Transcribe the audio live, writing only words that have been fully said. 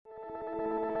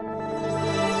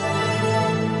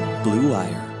Blue Wire.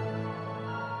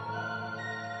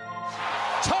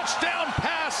 Touchdown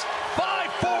pass,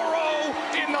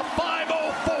 5-4-0 in the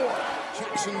 504.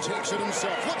 Jackson takes it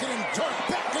himself. Look at him dart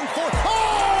back and forth.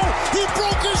 Oh! He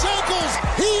broke his ankles.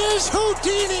 He is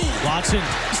Houdini. Watson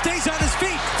stays on his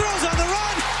feet, throws on the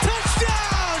run.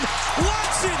 Touchdown!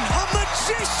 Watson, a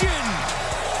magician.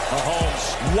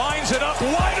 Mahomes winds it up,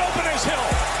 wide open as Hill.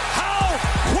 How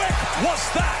quick was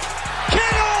that?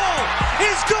 Kittle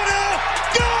is gonna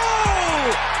go!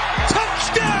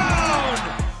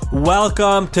 Touchdown!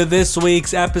 Welcome to this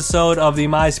week's episode of the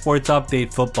My Sports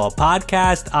Update Football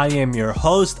Podcast. I am your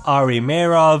host, Ari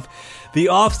Meirov. The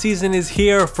offseason is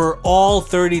here for all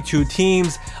 32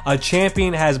 teams. A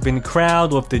champion has been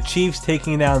crowned with the Chiefs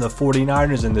taking down the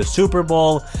 49ers in the Super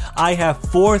Bowl. I have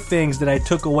 4 things that I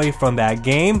took away from that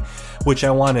game, which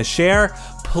I want to share.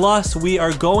 Plus, we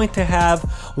are going to have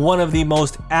one of the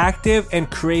most active and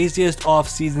craziest off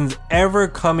seasons ever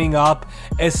coming up,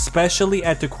 especially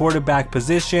at the quarterback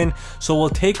position. So we'll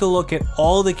take a look at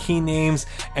all the key names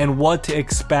and what to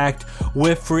expect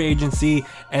with free agency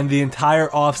and the entire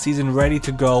off season ready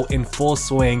to go in full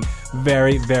swing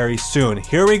very, very soon.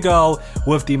 Here we go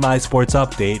with the My Sports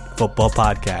Update Football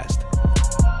Podcast.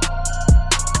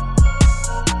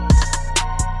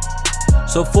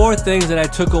 So 4 things that I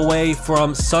took away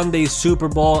from Sunday's Super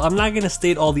Bowl. I'm not going to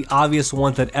state all the obvious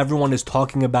ones that everyone is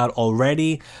talking about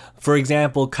already. For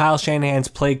example, Kyle Shanahan's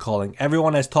play calling.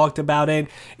 Everyone has talked about it.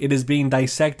 It is being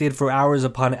dissected for hours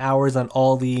upon hours on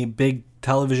all the big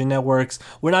television networks.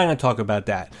 We're not going to talk about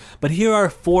that. But here are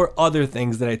 4 other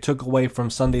things that I took away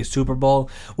from Sunday's Super Bowl,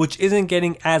 which isn't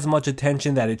getting as much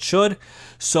attention that it should.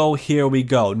 So here we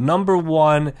go. Number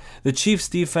 1, the Chiefs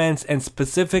defense, and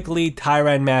specifically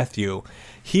Tyrann Mathieu.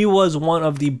 He was one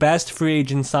of the best free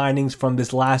agent signings from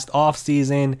this last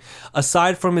offseason.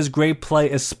 Aside from his great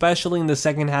play, especially in the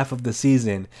second half of the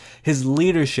season, his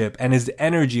leadership and his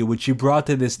energy which he brought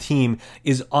to this team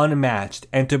is unmatched.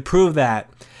 And to prove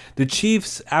that, the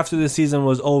Chiefs, after the season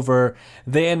was over,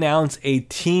 they announced a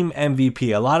team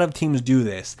MVP. A lot of teams do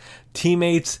this.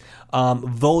 Teammates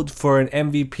vote for an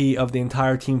MVP of the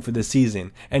entire team for the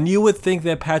season. And you would think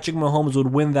that Patrick Mahomes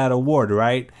would win that award,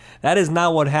 right? That is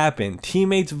not what happened.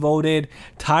 Teammates voted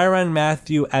Tyrann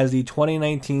Mathieu as the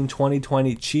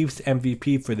 2019-2020 Chiefs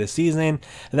MVP for the season.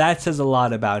 That says a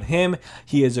lot about him.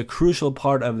 He is a crucial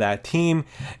part of that team.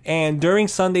 And during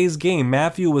Sunday's game,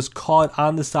 Mathieu was caught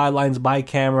on the sidelines by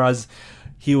cameras.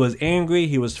 He was angry.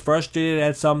 He was frustrated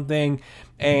at something.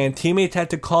 And teammates had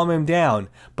to calm him down.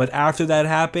 But after that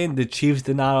happened, the Chiefs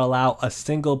did not allow a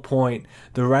single point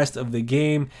the rest of the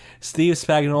game. Steve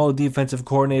Spagnuolo, defensive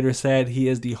coordinator, said he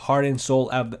is the heart and soul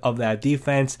of that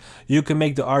defense. You can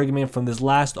make the argument from this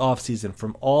last offseason,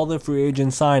 from all the free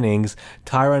agent signings,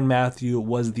 Tyrann Mathieu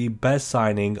was the best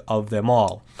signing of them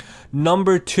all.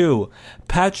 Number 2,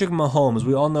 Patrick Mahomes.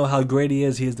 We all know how great he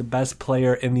is. He is the best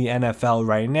player in the NFL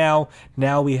right now.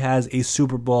 Now he has a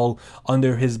Super Bowl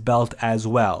under his belt as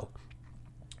well.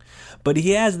 But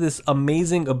he has this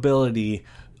amazing ability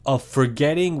of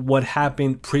forgetting what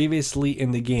happened previously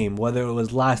in the game, whether it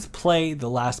was last play, the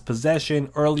last possession,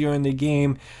 earlier in the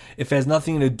game. If it has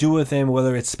nothing to do with him,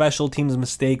 whether it's special teams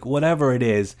mistake, whatever it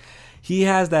is, he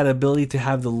has that ability to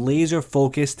have the laser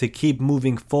focus to keep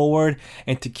moving forward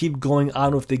and to keep going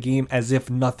on with the game as if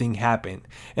nothing happened.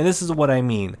 And this is what I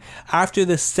mean. After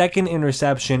the second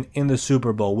interception in the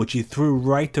Super Bowl, which he threw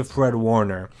right to Fred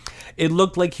Warner, it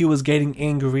looked like he was getting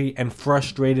angry and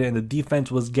frustrated and the defense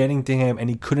was getting to him and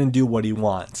he couldn't do what he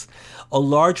wants. A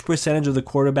large percentage of the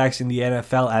quarterbacks in the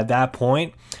NFL at that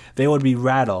point, they would be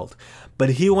rattled. But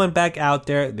he went back out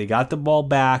there, they got the ball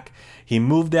back, he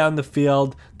moved down the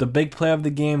field, the big play of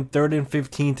the game, 3rd and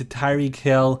 15 to Tyreek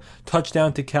Hill,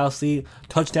 touchdown to Kelsey,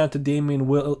 touchdown to Damian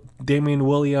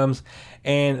Williams,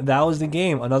 and that was the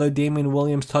game. Another Damian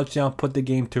Williams touchdown put the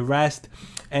game to rest,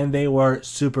 and they were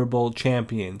Super Bowl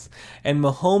champions. And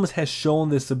Mahomes has shown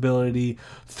this ability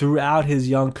throughout his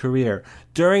young career.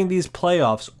 During these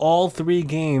playoffs, all 3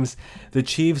 games, the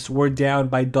Chiefs were down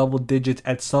by double digits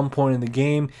at some point in the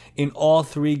game. In all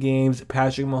 3 games,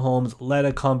 Patrick Mahomes led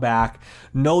a comeback.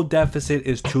 No deficit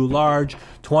is too large.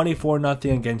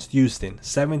 24-0 against Houston,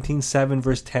 17-7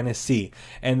 versus Tennessee,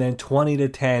 and then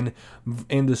 20-10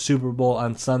 in the Super Bowl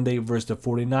on Sunday versus the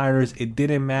 49ers. It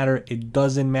didn't matter. It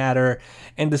doesn't matter.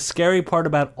 And the scary part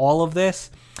about all of this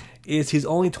is he's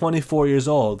only 24 years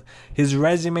old. His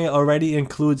resume already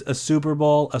includes a Super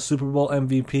Bowl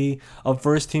MVP, a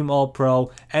first-team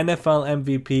All-Pro, NFL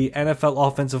MVP, NFL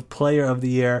Offensive Player of the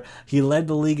Year. He led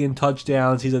the league in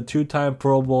touchdowns. He's a 2-time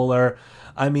Pro Bowler.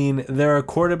 I mean, there are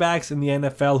quarterbacks in the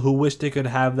NFL who wish they could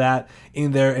have that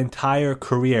in their entire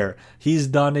career. He's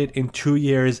done it in 2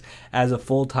 years as a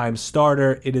full-time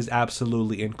starter. It is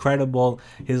absolutely incredible.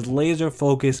 His laser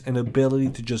focus and ability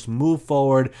to just move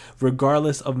forward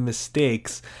regardless of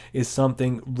mistakes is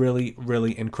something really,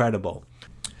 really incredible.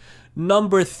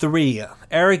 Number 3,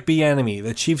 Eric Bieniemy,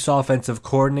 the Chiefs offensive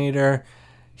coordinator.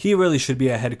 He really should be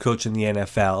a head coach in the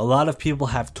NFL. A lot of people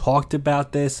have talked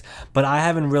about this, but I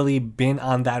haven't really been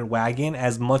on that wagon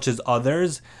as much as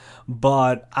others.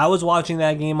 But I was watching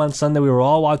that game on Sunday. We were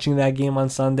all watching that game on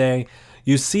Sunday.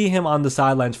 You see him on the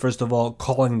sidelines, first of all,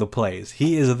 calling the plays.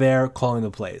 He is there calling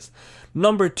the plays.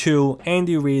 Number 2,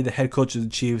 Andy Reid, the head coach of the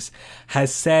Chiefs,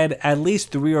 has said at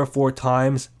least 3 or 4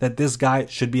 times that this guy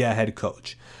should be a head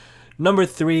coach. Number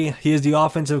 3, he is the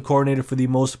offensive coordinator for the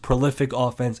most prolific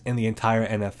offense in the entire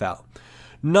NFL.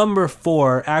 Number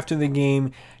 4, after the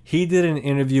game, he did an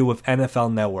interview with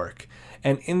NFL Network.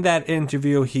 And in that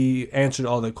interview, he answered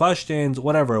all the questions,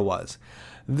 whatever it was.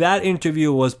 That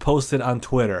interview was posted on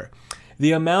Twitter.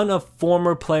 The amount of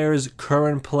former players,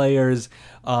 current players,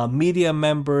 media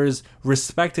members,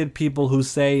 respected people who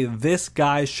say this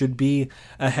guy should be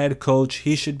a head coach,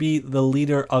 he should be the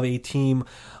leader of a team.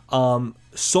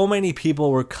 So many people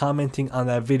were commenting on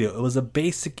that video. It was a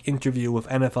basic interview with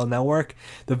NFL Network.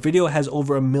 The video has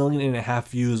over 1.5 million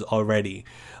views already.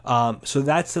 So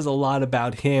that says a lot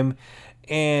about him.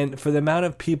 And for the amount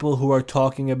of people who are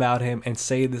talking about him and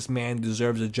say this man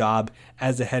deserves a job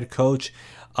as a head coach,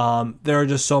 there are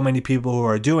just so many people who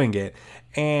are doing it.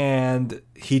 And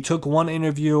he took 1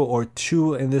 interview or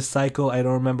 2 in this cycle. I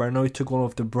don't remember. I know he took one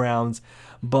with the Browns.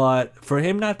 But for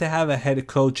him not to have a head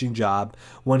coaching job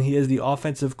when he is the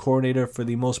offensive coordinator for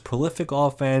the most prolific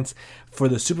offense, for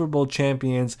the Super Bowl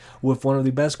champions, with one of the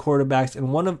best quarterbacks,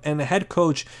 and a head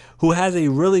coach who has a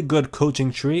really good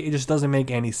coaching tree, it just doesn't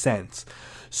make any sense.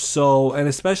 So, and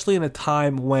especially in a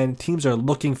time when teams are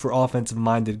looking for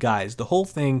offensive-minded guys, the whole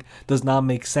thing does not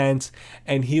make sense.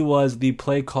 And he was the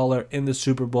play caller in the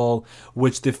Super Bowl,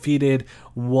 which defeated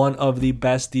one of the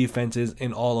best defenses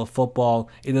in all of football.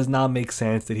 It does not make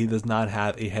sense that he does not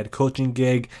have a head coaching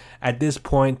gig at this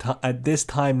point, at this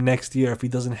time next year. If he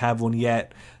doesn't have one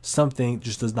yet, something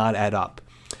just does not add up.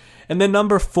 And then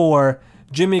number 4,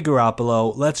 Jimmy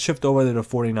Garoppolo. Let's shift over to the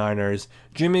 49ers.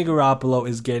 Jimmy Garoppolo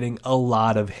is getting a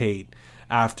lot of hate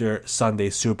after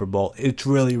Sunday's Super Bowl. It's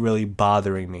really, really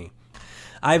bothering me.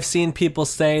 I've seen people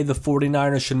say the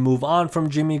 49ers should move on from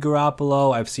Jimmy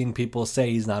Garoppolo. I've seen people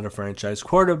say he's not a franchise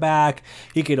quarterback.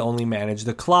 He could only manage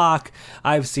the clock.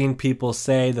 I've seen people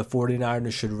say the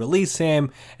 49ers should release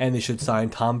him and they should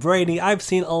sign Tom Brady. I've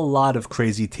seen a lot of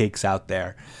crazy takes out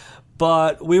there.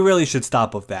 But we really should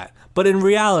stop with that. But in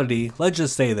reality, let's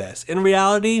just say this. In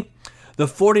reality, the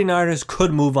 49ers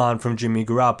could move on from Jimmy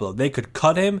Garoppolo. They could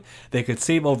cut him. They could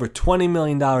save over $20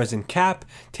 million in cap,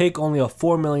 take only a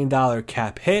 $4 million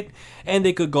cap hit, and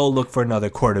they could go look for another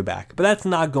quarterback. But that's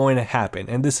not going to happen,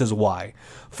 and this is why.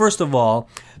 First of all,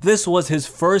 this was his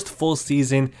first full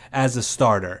season as a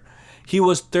starter. He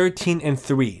was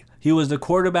 13-3. He was the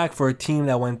quarterback for a team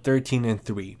that went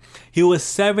 13-3. He was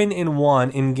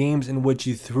 7-1 in games in which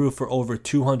he threw for over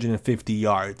 250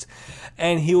 yards.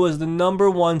 And he was the number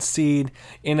 1 seed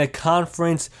in a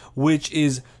conference which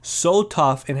is so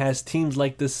tough and has teams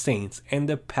like the Saints and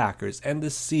the Packers and the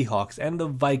Seahawks and the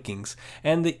Vikings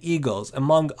and the Eagles,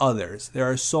 among others. There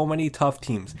are so many tough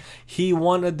teams. He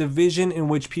won a division in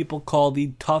which people call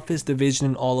the toughest division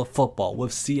in all of football,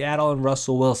 with Seattle and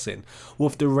Russell Wilson,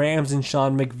 with the Rams and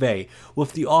Sean McVay,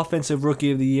 with the Offensive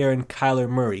Rookie of the Year and Kyler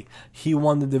Murray. He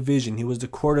won the division. He was the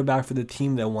quarterback for the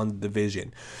team that won the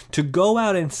division. To go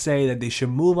out and say that they should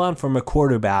move on from a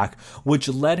quarterback which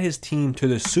led his team to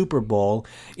the Super Bowl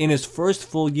in his first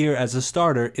full year as a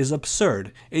starter is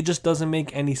absurd. It just doesn't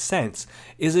make any sense.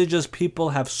 Is it just people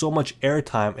have so much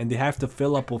airtime and they have to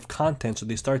fill up with content, so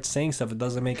they start saying stuff that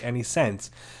doesn't make any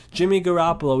sense? Jimmy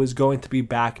Garoppolo is going to be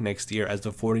back next year as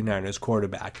the 49ers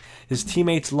quarterback. His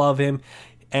teammates love him.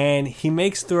 And he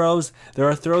makes throws. There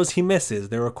are throws he misses.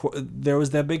 There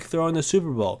was that big throw in the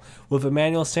Super Bowl with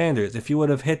Emmanuel Sanders. If he would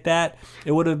have hit that,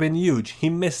 it would have been huge. He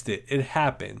missed it. It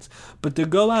happens. But to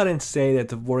go out and say that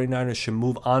the 49ers should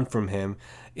move on from him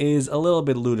is a little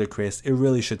bit ludicrous. It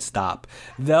really should stop.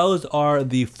 Those are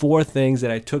the 4 things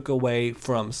that I took away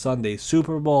from Sunday's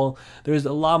Super Bowl. There's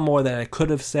a lot more that I could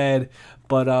have said,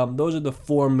 but those are the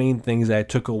 4 main things that I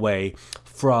took away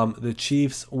from the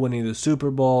Chiefs winning the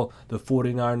Super Bowl, the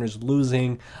 49ers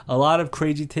losing. A lot of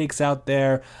crazy takes out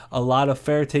there, a lot of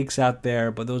fair takes out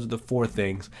there, but those are the 4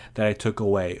 things that I took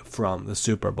away from the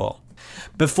Super Bowl.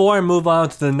 Before I move on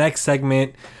to the next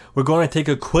segment, we're going to take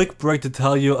a quick break to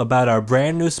tell you about our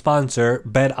brand new sponsor,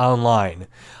 BetOnline.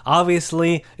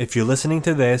 Obviously, if you're listening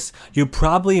to this, you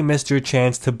probably missed your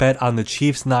chance to bet on the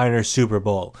Chiefs-Niners Super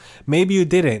Bowl. Maybe you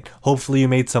didn't. Hopefully you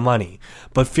made some money.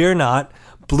 But fear not,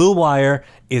 Blue Wire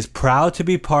is proud to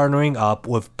be partnering up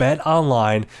with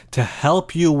BetOnline to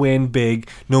help you win big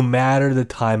no matter the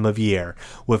time of year.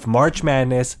 With March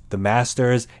Madness, the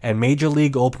Masters, and Major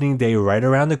League Opening Day right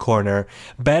around the corner,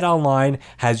 BetOnline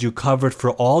has you covered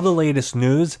for all the latest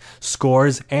news,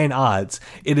 scores, and odds.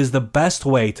 It is the best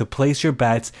way to place your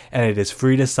bets, and it is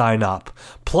free to sign up.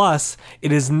 Plus,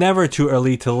 it is never too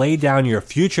early to lay down your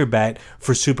future bet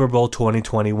for Super Bowl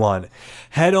 2021.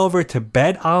 Head over to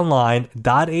betonline.ag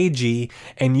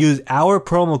and use our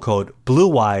promo code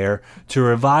BLUEWIRE to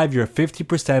revive your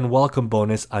 50% welcome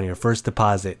bonus on your first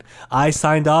deposit. I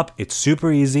signed up, it's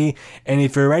super easy, and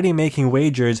if you're already making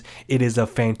wagers, it is a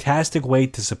fantastic way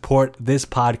to support this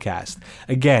podcast.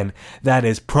 Again, that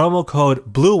is promo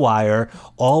code BLUEWIRE,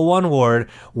 all one word,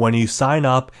 when you sign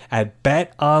up at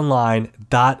betonline.ag.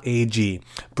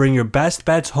 Bring your best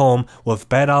bets home with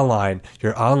BetOnline,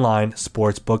 your online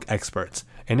sportsbook experts.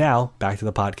 And now, back to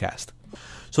the podcast.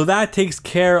 So that takes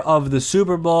care of the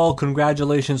Super Bowl.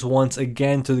 Congratulations once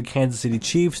again to the Kansas City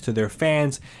Chiefs, to their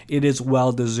fans. It is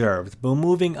well deserved. But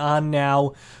moving on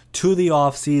now to the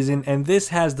offseason, and this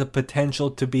has the potential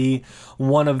to be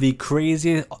one of the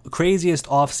craziest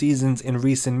off seasons in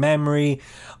recent memory.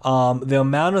 The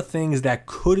amount of things that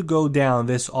could go down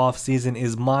this offseason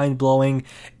is mind-blowing,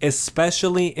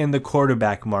 especially in the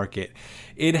quarterback market.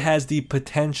 It has the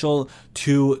potential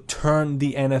to turn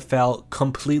the NFL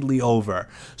completely over.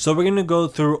 So we're going to go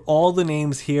through all the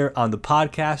names here on the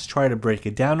podcast, try to break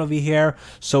it down over here.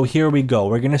 So here we go.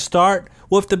 We're going to start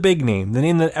with the big name, the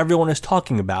name that everyone is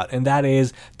talking about, and that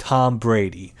is Tom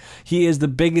Brady. He is the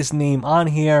biggest name on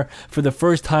here for the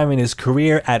first time in his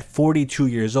career at 42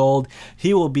 years old.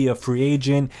 He will be a free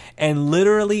agent, and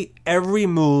literally every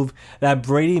move that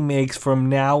Brady makes from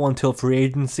now until free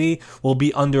agency will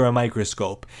be under a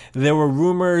microscope. There were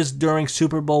rumors during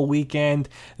Super Bowl weekend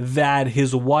that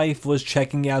his wife was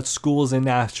checking out schools in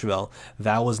Nashville.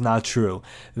 That was not true.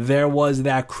 There was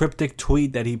that cryptic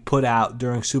tweet that he put out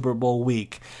during Super Bowl week.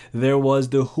 There was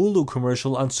the Hulu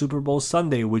commercial on Super Bowl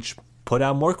Sunday, which put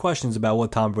out more questions about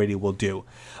what Tom Brady will do.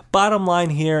 Bottom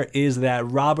line here is that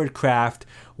Robert Kraft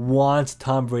wants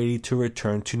Tom Brady to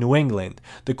return to New England.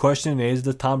 The question is,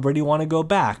 does Tom Brady want to go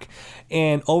back?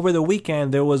 And over the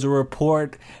weekend, there was a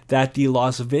report that the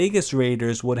Las Vegas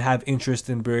Raiders would have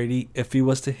interest in Brady if he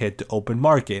was to hit the open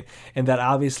market. And that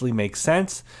obviously makes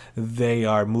sense. They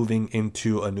are moving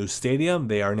into a new stadium.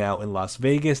 They are now in Las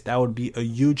Vegas. That would be a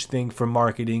huge thing for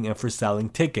marketing and for selling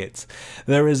tickets.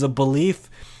 There is a belief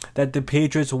that the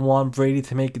Patriots want Brady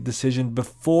to make a decision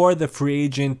before the free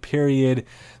agent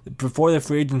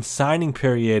signing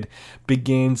period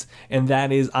begins, and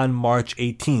that is on March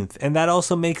 18th. And that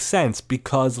also makes sense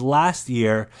because last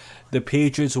year the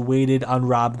Patriots waited on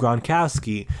Rob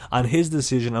Gronkowski on his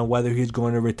decision on whether he's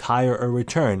going to retire or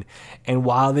return. And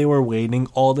while they were waiting,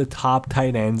 all the top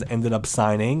tight ends ended up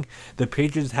signing. The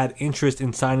Patriots had interest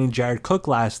in signing Jared Cook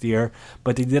last year,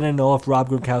 but they didn't know if Rob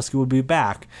Gronkowski would be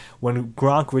back. When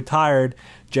Gronk retired,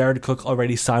 Jared Cook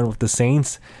already signed with the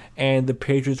Saints, and the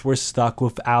Patriots were stuck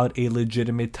without a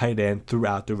legitimate tight end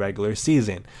throughout the regular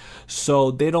season.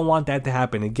 So they don't want that to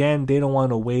happen again. They don't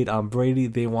want to wait on Brady.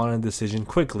 They want a decision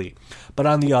quickly. But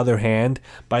on the other hand,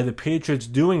 by the Patriots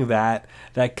doing that,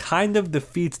 that kind of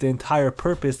defeats the entire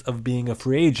purpose of being a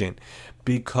free agent,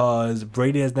 because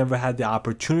Brady has never had the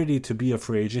opportunity to be a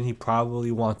free agent. He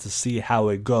probably wants to see how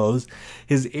it goes.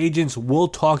 His agents will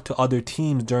talk to other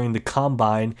teams during the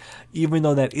combine, even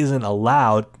though that isn't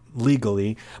allowed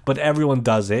legally, but everyone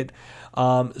does it.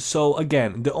 So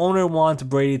again, the owner wants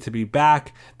Brady to be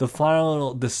back. The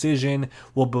final decision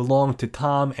will belong to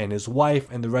Tom and his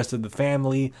wife and the rest of the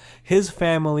family. His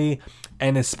family,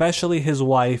 and especially his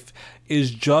wife,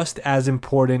 is just as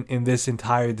important in this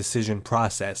entire decision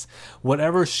process.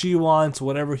 Whatever she wants,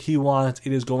 whatever he wants,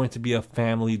 it is going to be a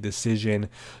family decision.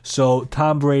 So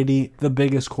Tom Brady, the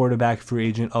biggest quarterback free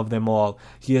agent of them all,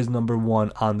 he is number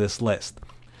one on this list.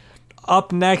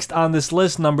 Up next on this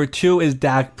list, number 2, is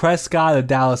Dak Prescott, the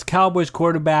Dallas Cowboys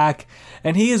quarterback,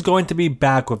 and he is going to be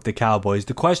back with the Cowboys.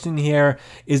 The question here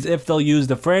is if they'll use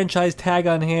the franchise tag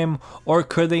on him, or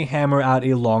could they hammer out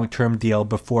a long-term deal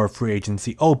before free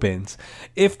agency opens.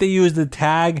 If they use the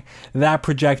tag, that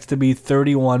projects to be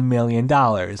 $31 million.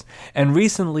 And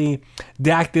recently,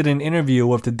 Dak did an interview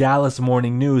with the Dallas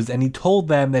Morning News, and he told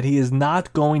them that he is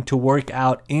not going to work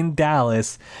out in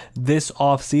Dallas this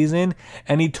offseason,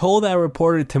 and he told that that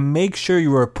reporter to make sure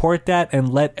you report that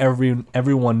and let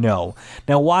everyone know.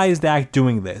 Now, why is Dak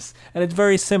doing this? And it's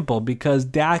very simple, because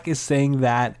Dak is saying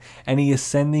that, and he is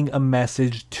sending a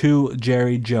message to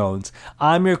Jerry Jones.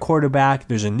 I'm your quarterback,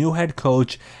 there's a new head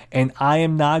coach, and I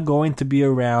am not going to be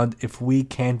around if we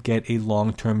can't get a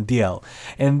long-term deal.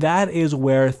 And that is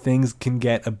where things can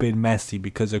get a bit messy,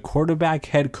 because a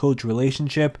quarterback-head coach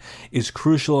relationship is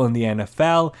crucial in the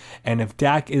NFL, and if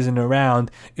Dak isn't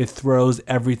around, it throws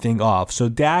everything off. So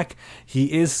Dak,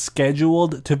 he is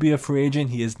scheduled to be a free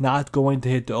agent. He is not going to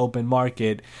hit the open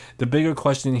market. The bigger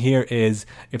question here is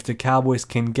if the Cowboys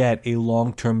can get a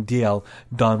long-term deal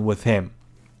done with him.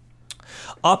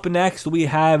 Up next, we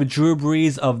have Drew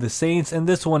Brees of the Saints, and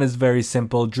this one is very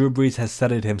simple. Drew Brees has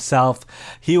said it himself.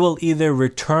 He will either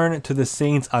return to the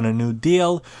Saints on a new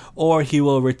deal, or he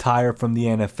will retire from the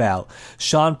NFL.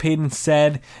 Sean Payton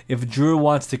said if Drew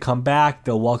wants to come back,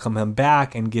 they'll welcome him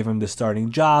back and give him the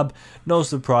starting job. No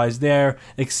surprise there.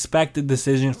 Expect a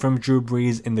decision from Drew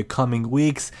Brees in the coming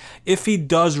weeks. If he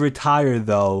does retire,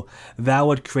 though, that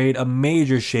would create a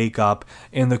major shakeup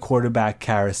in the quarterback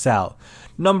carousel.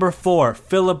 Number 4,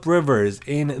 Philip Rivers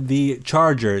in the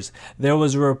Chargers. There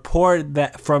was a report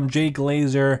that from Jay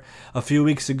Glazer a few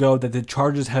weeks ago that the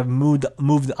Chargers have moved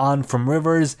on from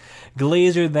Rivers.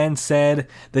 Glazer then said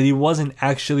that he wasn't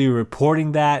actually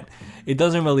reporting that. It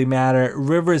doesn't really matter.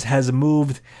 Rivers has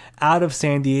moved out of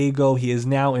San Diego. He is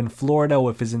now in Florida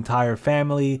with his entire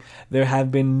family. There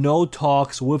have been no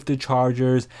talks with the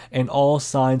Chargers, and all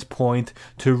signs point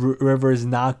to Rivers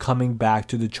not coming back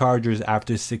to the Chargers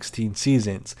after 16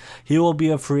 seasons. He will be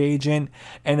a free agent,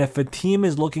 and if a team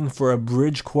is looking for a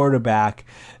bridge quarterback,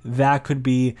 that could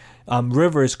be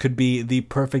Rivers could be the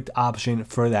perfect option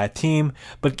for that team.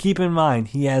 But keep in mind,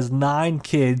 he has 9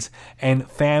 kids,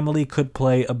 and family could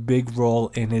play a big role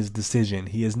in his decision.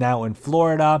 He is now in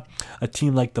Florida. A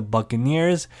team like the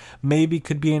Buccaneers maybe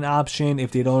could be an option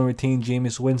if they don't retain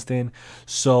Jameis Winston.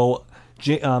 So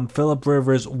Philip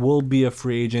Rivers will be a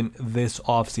free agent this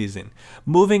offseason.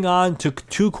 Moving on to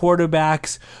 2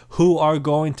 quarterbacks who are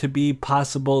going to be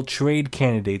possible trade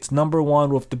candidates. Number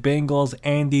 1 with the Bengals,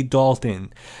 Andy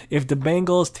Dalton. If the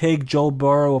Bengals take Joe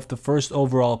Burrow with the first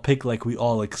overall pick like we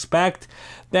all expect,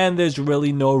 then there's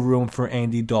really no room for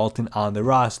Andy Dalton on the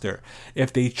roster.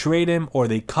 If they trade him or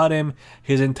they cut him,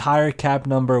 his entire cap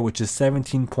number, which is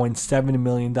 $17.7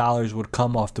 million, would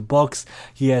come off the books.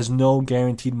 He has no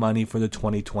guaranteed money for the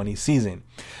 2020 season.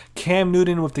 Cam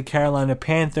Newton with the Carolina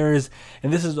Panthers,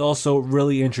 and this is also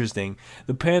really interesting.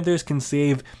 The Panthers can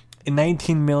save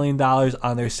 $19 million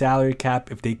on their salary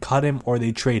cap if they cut him or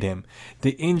they trade him.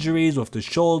 The injuries with the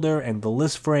shoulder and the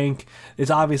Lisfranc,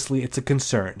 it's a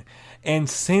concern. And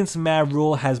since Matt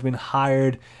Rule has been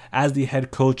hired as the head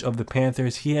coach of the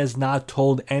Panthers, he has not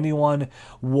told anyone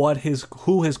who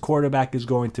his quarterback is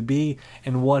going to be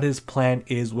and what his plan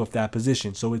is with that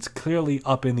position. So it's clearly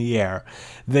up in the air.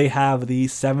 They have the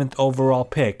 7th overall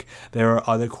pick. There are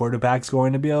other quarterbacks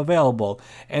going to be available,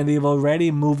 and they've already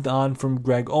moved on from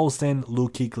Greg Olsen.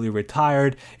 Luke Kuechly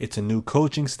retired. It's a new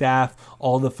coaching staff.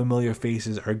 All the familiar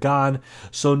faces are gone.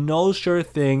 So no sure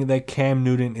thing that Cam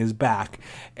Newton is back.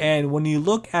 And when you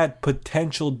look at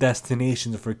potential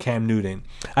destinations for Cam Newton,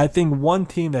 I think one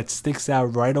team that sticks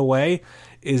out right away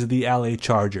is the LA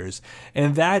Chargers.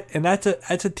 And that's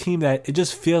a team that it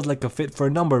just feels like a fit for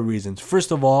a number of reasons.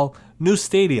 First of all, new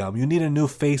stadium. You need a new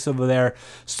face over there,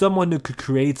 someone who could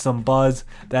create some buzz.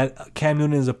 That Cam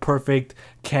Newton is a perfect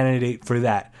candidate for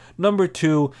that. Number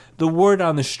 2, the word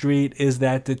on the street is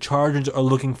that the Chargers are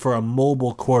looking for a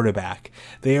mobile quarterback.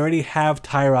 They already have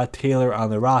Tyrod Taylor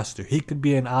on the roster. He could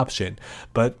be an option,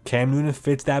 but Cam Newton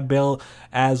fits that bill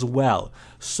as well.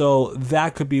 So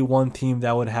that could be one team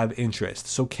that would have interest.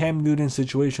 So Cam Newton's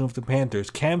situation with the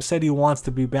Panthers. Cam said he wants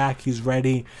to be back. He's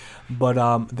ready, but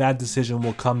that decision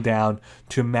will come down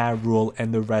to Matt Rule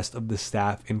and the rest of the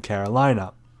staff in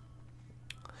Carolina.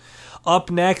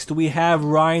 Up next, we have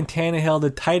Ryan Tannehill,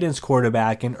 the Titans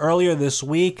quarterback, and earlier this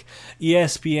week,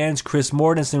 ESPN's Chris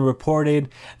Mortensen reported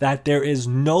that there is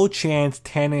no chance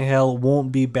Tannehill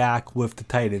won't be back with the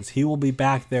Titans. He will be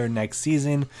back there next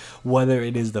season, whether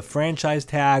it is the franchise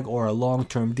tag or a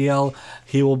long-term deal.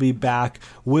 He will be back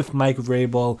with Mike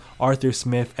Vrabel, Arthur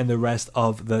Smith, and the rest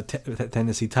of the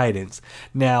Tennessee Titans.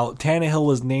 Now, Tannehill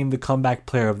was named the Comeback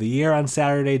Player of the Year on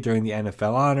Saturday during the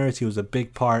NFL Honors. He was a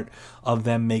big part of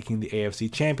them making the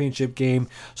AFC Championship game,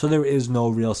 so there is no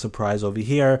real surprise over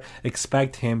here.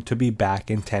 Expect him to be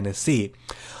back in Tennessee.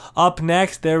 Up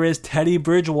next, there is Teddy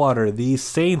Bridgewater, the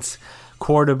Saints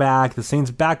quarterback, the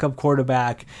Saints' backup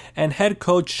quarterback, and head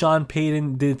coach Sean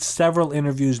Payton did several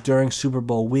interviews during Super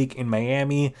Bowl week in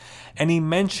Miami, and he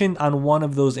mentioned on one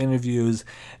of those interviews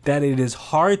that it is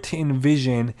hard to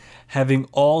envision having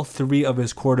all three of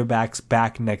his quarterbacks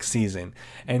back next season,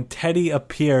 and Teddy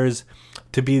appears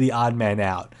to be the odd man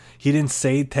out. He didn't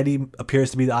say Teddy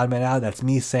appears to be the odd man out, that's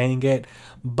me saying it,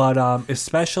 but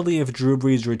especially if Drew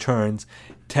Brees returns,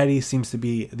 Teddy seems to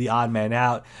be the odd man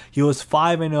out. He was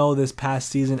 5-0 this past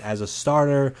season as a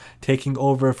starter, taking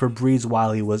over for Brees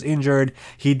while he was injured.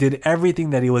 He did everything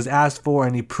that he was asked for,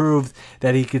 and he proved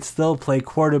that he could still play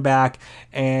quarterback,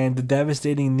 and the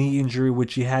devastating knee injury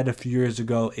which he had a few years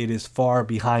ago, it is far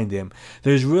behind him.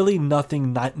 There's really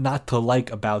nothing not to like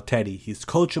about Teddy. He's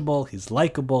coachable, he's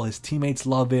likable, his teammates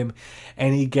love him,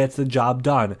 and he gets the job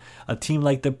done. A team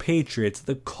like the Patriots,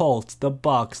 the Colts, the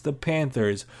Bucks, the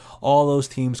Panthers, all those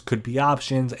teams could be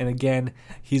options, and again,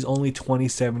 he's only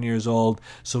 27 years old,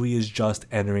 so he is just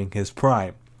entering his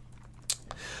prime.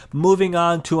 Moving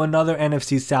on to another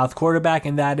NFC South quarterback,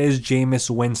 and that is Jameis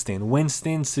Winston.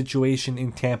 Winston's situation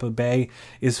in Tampa Bay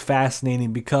is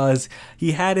fascinating because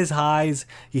he had his highs,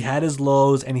 he had his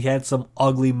lows, and he had some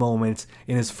ugly moments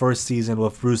in his first season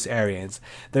with Bruce Arians.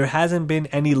 There hasn't been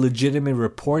any legitimate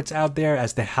reports out there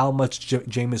as to how much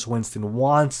Jameis Winston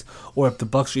wants, or if the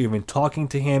Bucs are even talking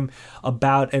to him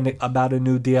about a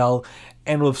new deal.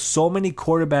 And with so many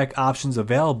quarterback options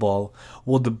available,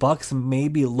 will the Bucs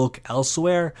maybe look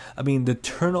elsewhere? I mean, the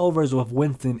turnovers with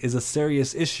Winston is a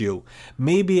serious issue.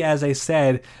 Maybe, as I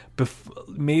said,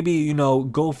 maybe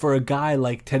go for a guy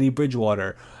like Teddy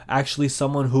Bridgewater, actually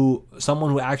someone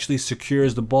who actually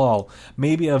secures the ball.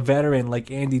 Maybe a veteran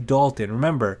like Andy Dalton.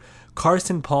 Remember,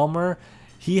 Carson Palmer,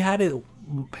 he had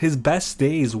his best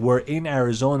days were in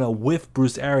Arizona with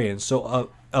Bruce Arians.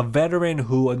 So a veteran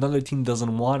who another team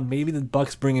doesn't want, maybe the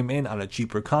Bucs bring him in on a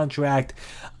cheaper contract.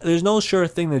 There's no sure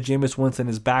thing that Jameis Winston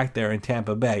is back there in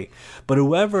Tampa Bay. But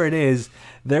whoever it is,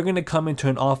 they're going to come into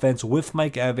an offense with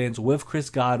Mike Evans, with Chris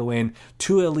Godwin,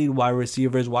 two elite wide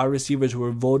receivers who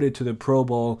were voted to the Pro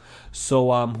Bowl.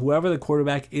 So whoever the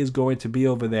quarterback is going to be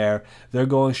over there, they're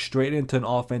going straight into an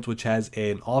offense which has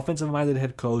an offensive-minded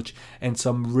head coach and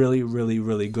some really, really,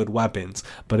 really good weapons.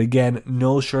 But again,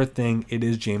 no sure thing, it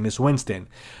is Jameis Winston.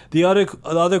 The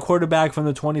other quarterback from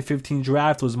the 2015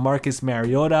 draft was Marcus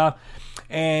Mariota,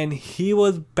 and he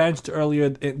was benched earlier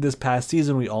this past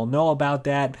season. We all know about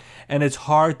that, and it's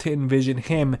hard to envision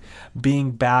him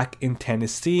being back in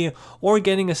Tennessee or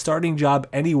getting a starting job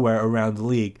anywhere around the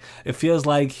league. It feels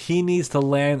like he needs to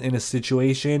land in a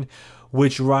situation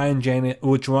which Ryan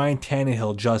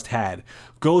Tannehill just had.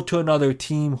 Go to another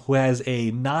team who has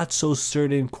a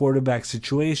not-so-certain quarterback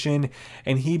situation,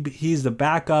 and he's the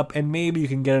backup, and maybe you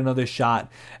can get another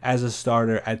shot as a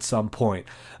starter at some point.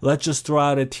 Let's just throw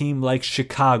out a team like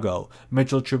Chicago.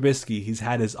 Mitchell Trubisky, he's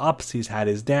had his ups, he's had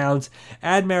his downs.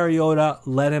 Add Mariota,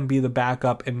 let him be the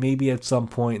backup, and maybe at some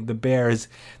point the Bears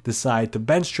decide to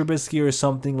bench Trubisky or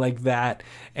something like that,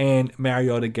 and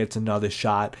Mariota gets another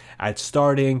shot at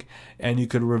starting, and you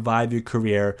could revive your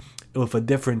career with a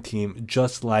different team,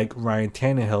 just like Ryan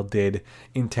Tannehill did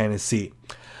in Tennessee.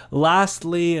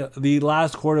 Lastly, the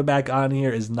last quarterback on here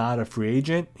is not a free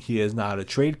agent. He is not a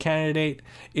trade candidate.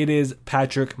 It is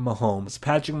Patrick Mahomes.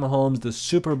 Patrick Mahomes, the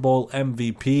Super Bowl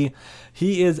MVP.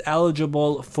 He is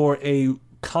eligible for a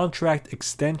contract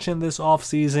extension this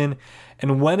offseason,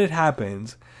 and when it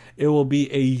happens, it will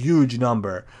be a huge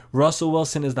number. Russell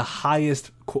Wilson is the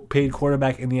highest paid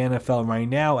quarterback in the NFL right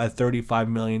now at $35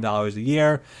 million a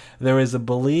year. There is a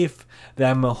belief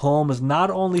that Mahomes not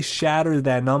only shatters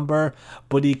that number,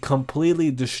 but he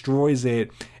completely destroys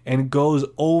it and goes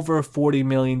over $40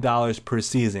 million per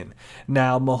season.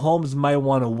 Now, Mahomes might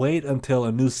want to wait until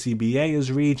a new CBA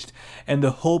is reached, and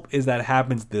the hope is that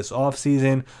happens this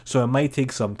offseason, so it might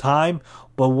take some time.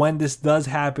 But when this does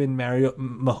happen,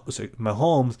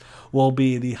 Mahomes will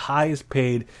be the highest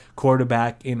paid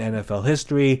quarterback in NFL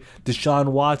history. Deshaun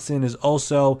Watson is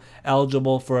also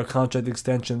eligible for a contract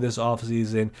extension this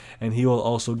offseason, and he will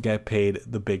also get paid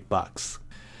the big bucks.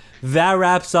 That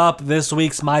wraps up this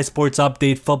week's My Sports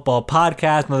Update football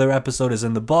podcast. Another episode is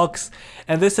in the books.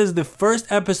 And this is the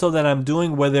first episode that I'm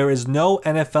doing where there is no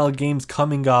NFL games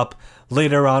coming up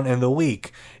later on in the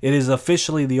week. It is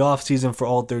officially the offseason for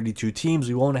all 32 teams.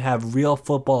 We won't have real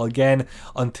football again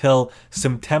until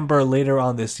September later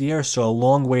on this year, so a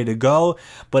long way to go.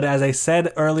 But as I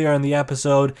said earlier in the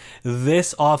episode,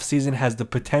 this offseason has the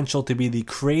potential to be the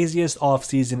craziest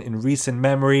offseason in recent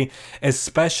memory,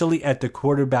 especially at the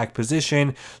quarterback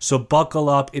position. So buckle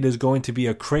up. It is going to be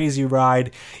a crazy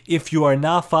ride. If you are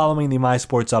not following the My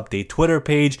Sports Update Twitter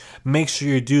page, make sure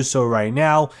you do so right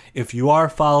now. If you are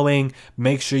following,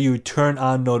 make sure you turn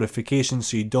on notifications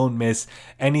so you don't miss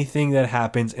anything that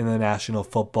happens in the National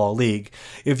Football League.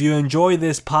 If you enjoy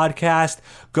this podcast,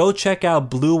 go check out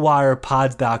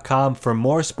BlueWirePods.com for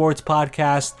more sports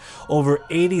podcasts. Over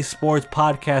 80 sports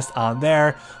podcasts on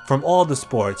there from all the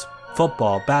sports.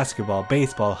 Football, basketball,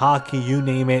 baseball, hockey, you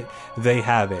name it, they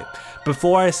have it.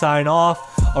 Before I sign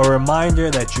off, a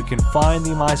reminder that you can find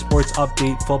the My Sports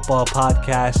Update Football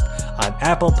Podcast on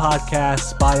Apple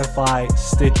Podcasts, Spotify,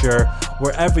 Stitcher,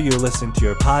 wherever you listen to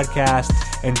your podcast.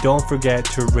 And don't forget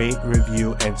to rate,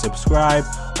 review, and subscribe.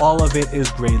 All of it is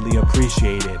greatly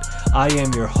appreciated. I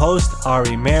am your host,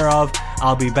 Ari Merov.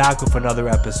 I'll be back with another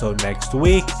episode next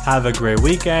week. Have a great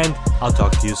weekend. I'll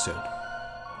talk to you soon.